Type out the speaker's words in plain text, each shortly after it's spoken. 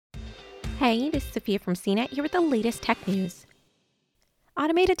Hey, this is Sophia from CNET here with the latest tech news.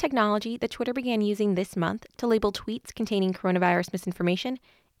 Automated technology that Twitter began using this month to label tweets containing coronavirus misinformation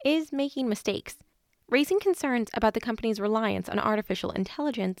is making mistakes, raising concerns about the company's reliance on artificial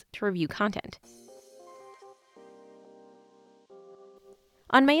intelligence to review content.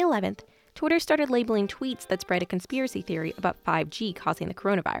 On May 11th, Twitter started labeling tweets that spread a conspiracy theory about 5G causing the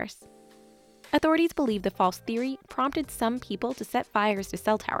coronavirus. Authorities believe the false theory prompted some people to set fires to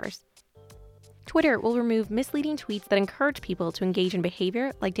cell towers. Twitter will remove misleading tweets that encourage people to engage in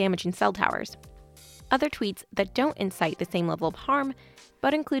behavior like damaging cell towers. Other tweets that don't incite the same level of harm,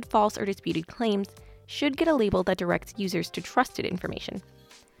 but include false or disputed claims, should get a label that directs users to trusted information.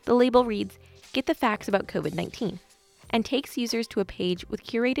 The label reads, "Get the facts about COVID-19," and takes users to a page with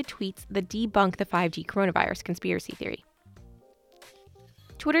curated tweets that debunk the 5G coronavirus conspiracy theory.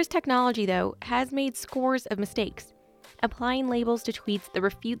 Twitter's technology, though, has made scores of mistakes, applying labels to tweets that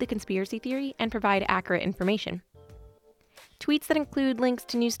refute the conspiracy theory and provide accurate information. Tweets that include links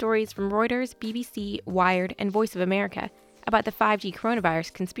to news stories from Reuters, BBC, Wired, and Voice of America about the 5G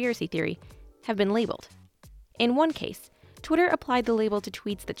coronavirus conspiracy theory have been labeled. In one case, Twitter applied the label to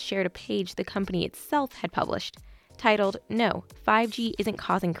tweets that shared a page the company itself had published, titled, "No, 5G isn't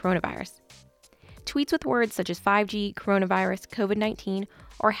causing coronavirus." Tweets with words such as 5G, coronavirus, COVID-19,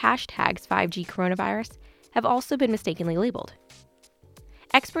 or hashtags 5G coronavirus have also been mistakenly labeled.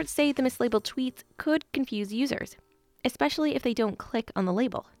 Experts say the mislabeled tweets could confuse users, especially if they don't click on the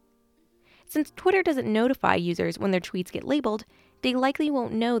label. Since Twitter doesn't notify users when their tweets get labeled, they likely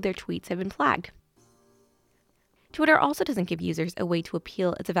won't know their tweets have been flagged. Twitter also doesn't give users a way to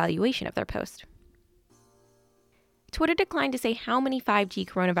appeal its evaluation of their post. Twitter declined to say how many 5G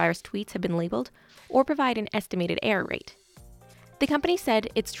coronavirus tweets have been labeled or provide an estimated error rate. The company said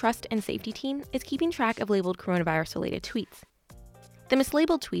its trust and safety team is keeping track of labeled coronavirus-related tweets. The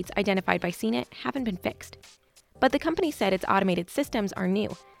mislabeled tweets identified by CNET haven't been fixed, but the company said its automated systems are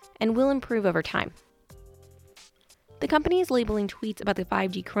new and will improve over time. The company is labeling tweets about the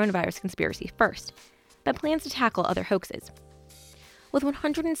 5G coronavirus conspiracy first, but plans to tackle other hoaxes. With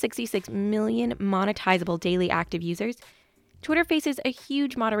 166 million monetizable daily active users, Twitter faces a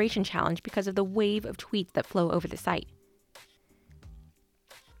huge moderation challenge because of the wave of tweets that flow over the site.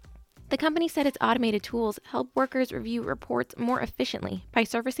 The company said its automated tools help workers review reports more efficiently by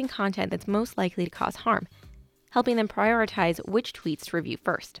surfacing content that's most likely to cause harm, helping them prioritize which tweets to review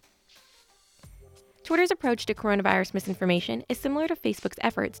first. Twitter's approach to coronavirus misinformation is similar to Facebook's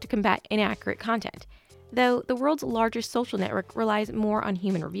efforts to combat inaccurate content, though the world's largest social network relies more on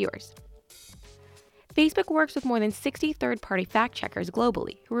human reviewers. Facebook works with more than 60 third-party fact-checkers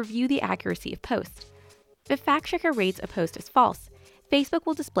globally who review the accuracy of posts. If a fact-checker rates a post as false, Facebook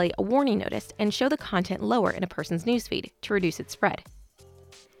will display a warning notice and show the content lower in a person's newsfeed to reduce its spread.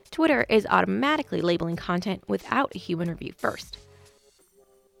 Twitter is automatically labeling content without a human review first.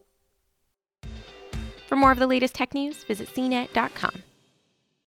 For more of the latest tech news, visit cnet.com.